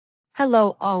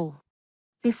Hello all.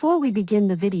 Before we begin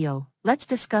the video, let's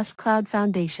discuss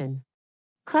CloudFoundation.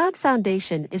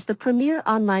 CloudFoundation is the premier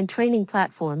online training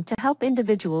platform to help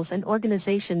individuals and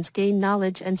organizations gain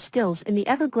knowledge and skills in the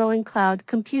ever-growing cloud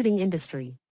computing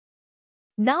industry.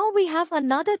 Now we have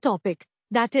another topic,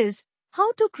 that is,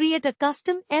 how to create a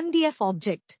custom MDF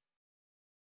object.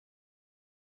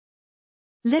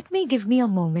 Let me give me a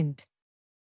moment.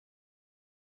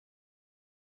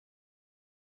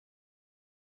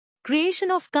 Creation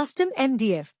of custom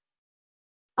MDF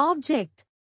object.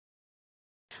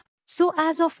 So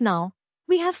as of now,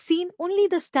 we have seen only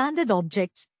the standard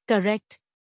objects, correct?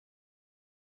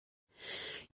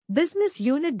 Business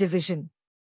unit division.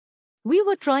 We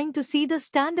were trying to see the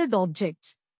standard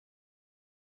objects.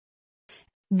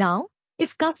 Now,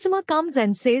 if customer comes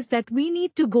and says that we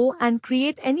need to go and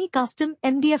create any custom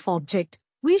MDF object,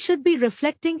 we should be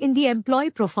reflecting in the employee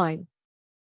profile.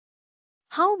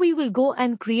 How we will go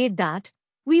and create that,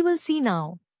 we will see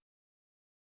now.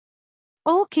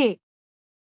 Okay.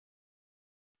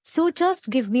 So just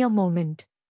give me a moment.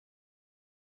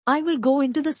 I will go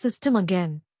into the system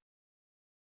again.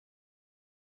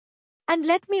 And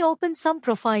let me open some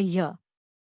profile here.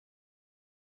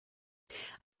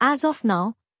 As of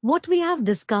now, what we have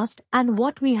discussed and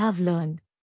what we have learned.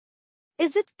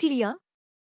 Is it clear?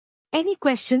 Any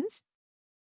questions?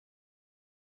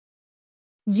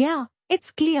 Yeah, it's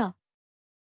clear.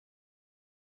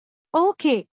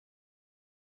 Okay.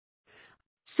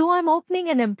 So I'm opening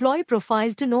an employee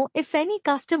profile to know if any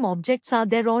custom objects are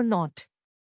there or not,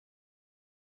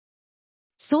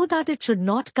 so that it should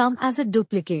not come as a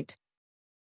duplicate.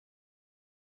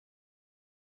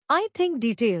 I think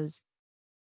details.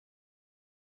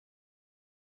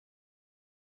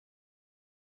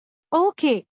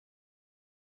 Okay.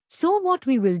 So what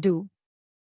we will do?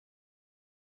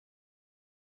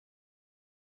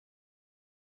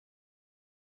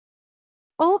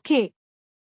 Okay.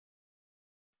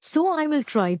 So I will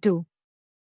try to.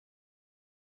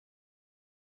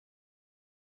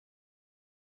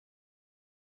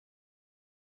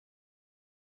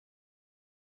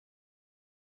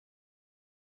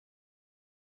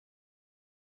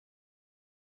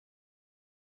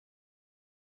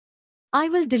 I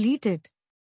will delete it.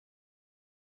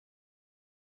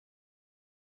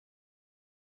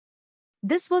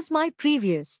 This was my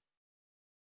previous.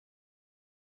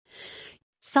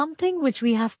 Something which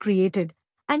we have created,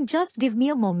 and just give me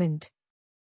a moment.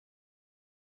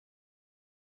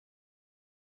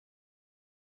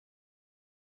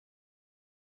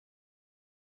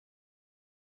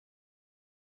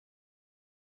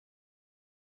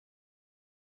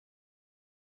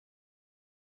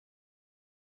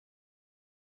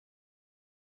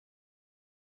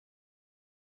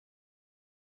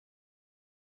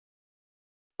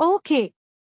 Okay.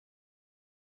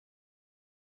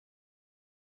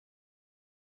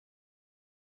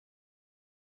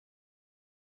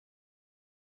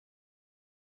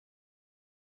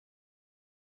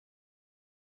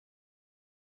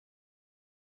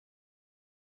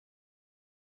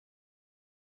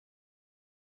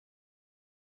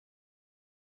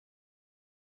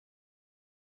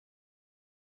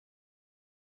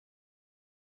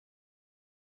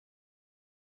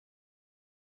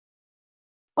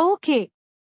 Okay.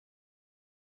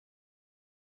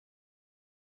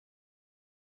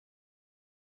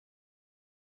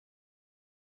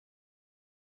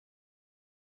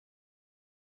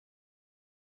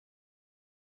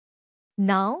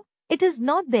 Now, it is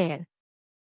not there.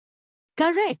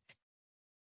 Correct.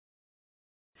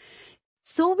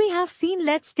 So we have seen,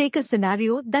 let's take a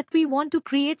scenario that we want to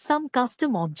create some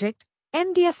custom object,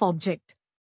 MDF object.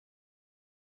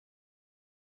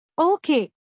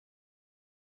 Okay.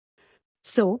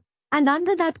 So, and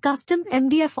under that custom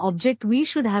MDF object we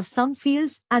should have some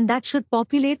fields and that should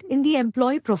populate in the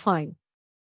employee profile.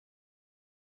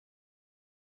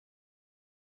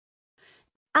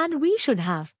 And we should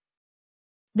have.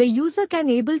 The user can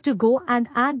able to go and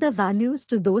add the values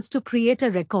to those to create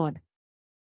a record.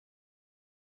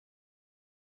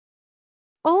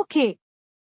 Okay.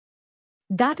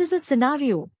 That is a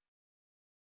scenario.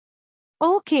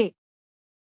 Okay.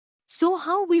 So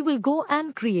how we will go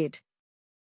and create?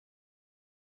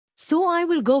 So I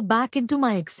will go back into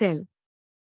my Excel.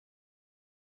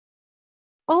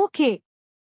 Okay.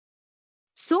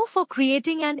 So for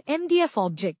creating an MDF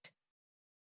object.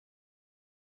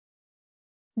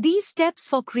 These steps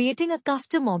for creating a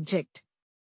custom object.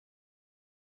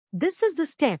 This is the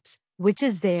steps, which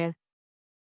is there.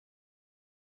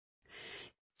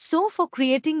 So for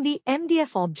creating the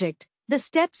MDF object, the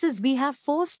steps is we have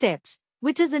 4 steps,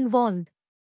 which is involved.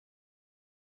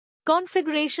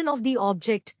 Configuration of the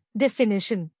object,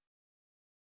 Definition.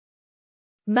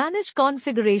 Manage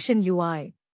configuration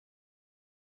UI.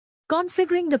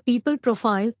 Configuring the people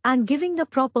profile and giving the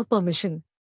proper permission.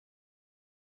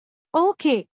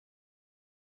 Okay.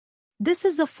 This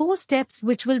is the 4 steps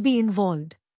which will be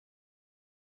involved.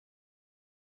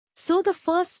 So the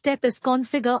first step is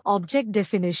configure object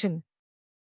definition.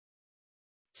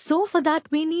 So for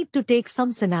that we need to take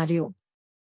some scenario.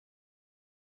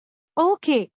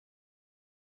 Okay.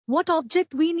 What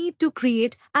object we need to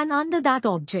create and under that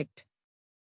object?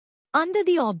 Under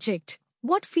the object,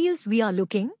 what fields we are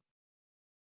looking?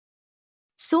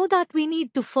 So that we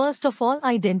need to first of all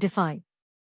identify.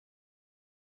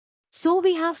 So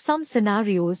we have some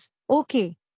scenarios,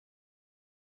 okay.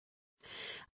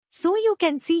 So you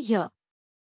can see here.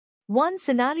 One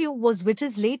scenario was which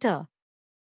is later.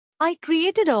 I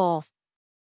created a of.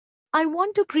 I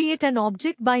want to create an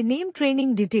object by name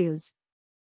training details.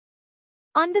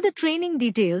 Under the training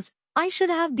details, I should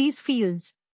have these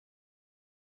fields.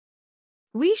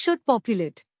 We should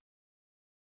populate.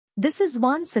 This is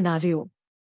one scenario.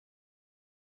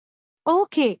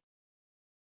 Okay.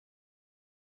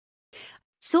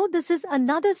 So this is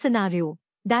another scenario,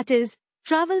 that is,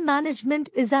 travel management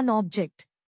is an object.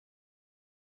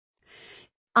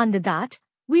 Under that,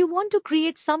 we want to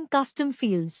create some custom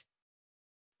fields.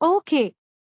 Okay.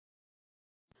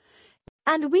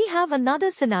 And we have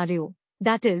another scenario,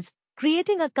 that is,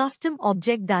 creating a custom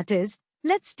object, that is,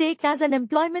 let's take as an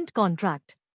employment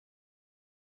contract.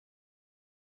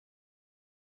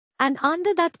 And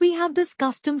under that we have this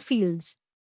custom fields.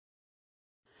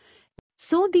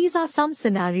 So these are some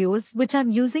scenarios which I'm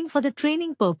using for the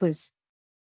training purpose.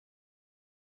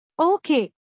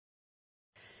 Okay.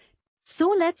 So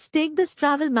let's take this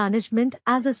travel management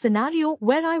as a scenario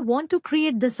where I want to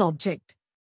create this object.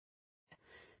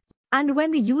 And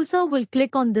when the user will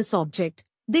click on this object,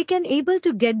 they can able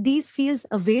to get these fields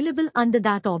available under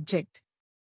that object.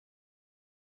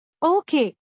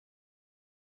 Okay.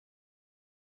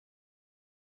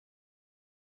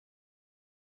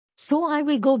 So I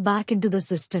will go back into the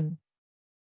system.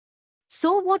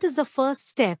 So what is the first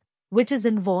step which is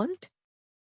involved?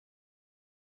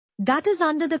 That is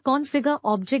under the configure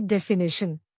object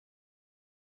definition.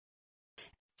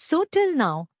 So till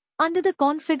now, under the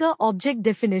configure object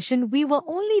definition we were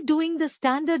only doing the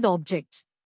standard objects.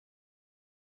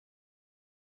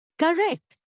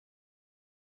 Correct.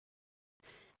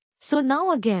 So now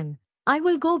again, I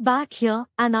will go back here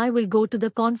and I will go to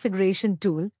the configuration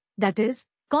tool, that is,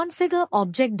 configure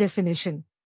object definition.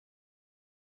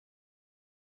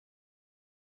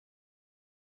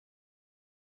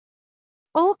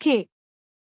 Okay.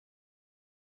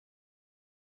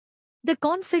 The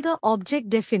configure object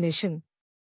definition.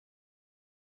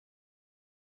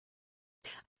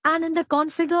 And in the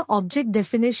configure object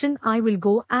definition, I will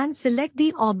go and select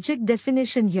the object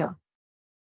definition here.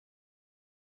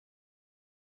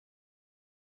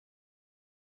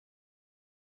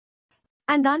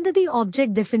 And under the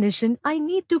object definition, I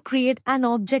need to create an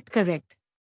object, correct?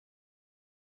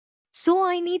 So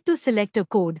I need to select a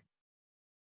code.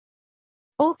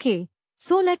 Okay,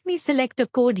 so let me select a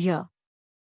code here.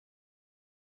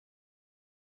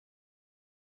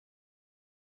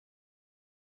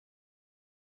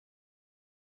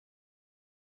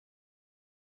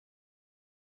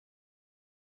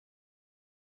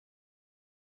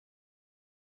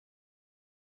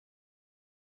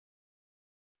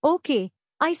 Okay,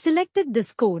 I selected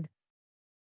this code.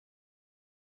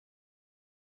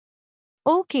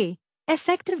 Okay,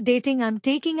 effective dating I'm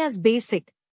taking as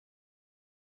basic.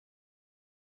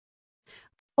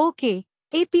 Okay,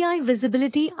 API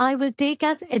visibility I will take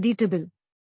as editable.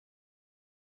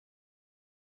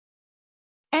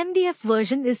 MDF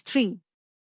version is 3.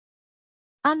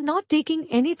 I'm not taking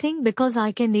anything because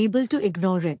I can able to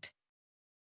ignore it.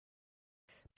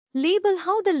 Label,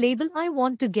 how the label I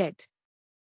want to get.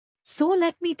 So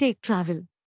let me take travel.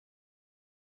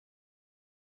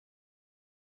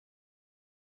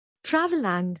 Travel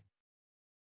and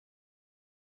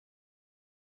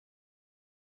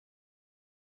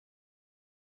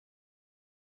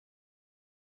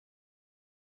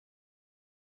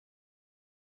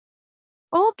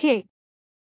okay.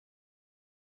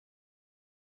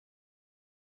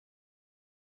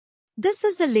 This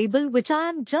is the label which I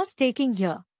am just taking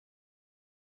here.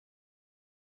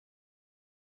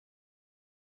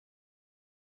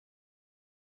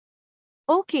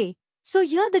 Okay, so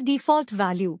here the default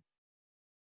value.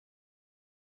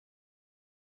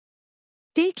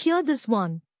 Take here this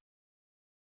one.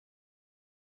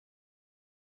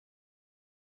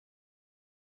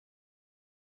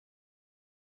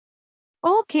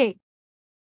 Okay.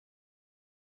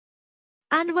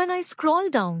 And when I scroll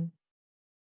down,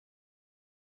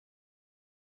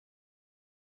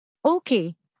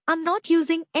 okay, I'm not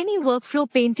using any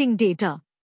workflow painting data.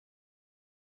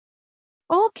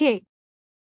 Okay.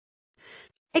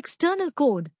 External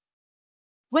code.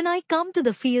 When I come to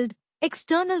the field,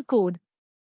 external code.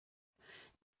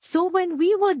 So when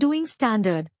we were doing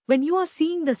standard, when you are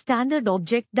seeing the standard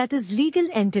object, that is legal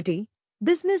entity,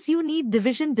 business unit,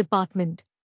 division, department.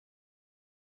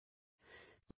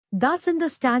 Thus in the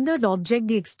standard object,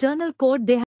 the external code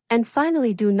they have. And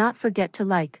finally, do not forget to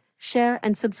like, share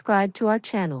and subscribe to our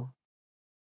channel.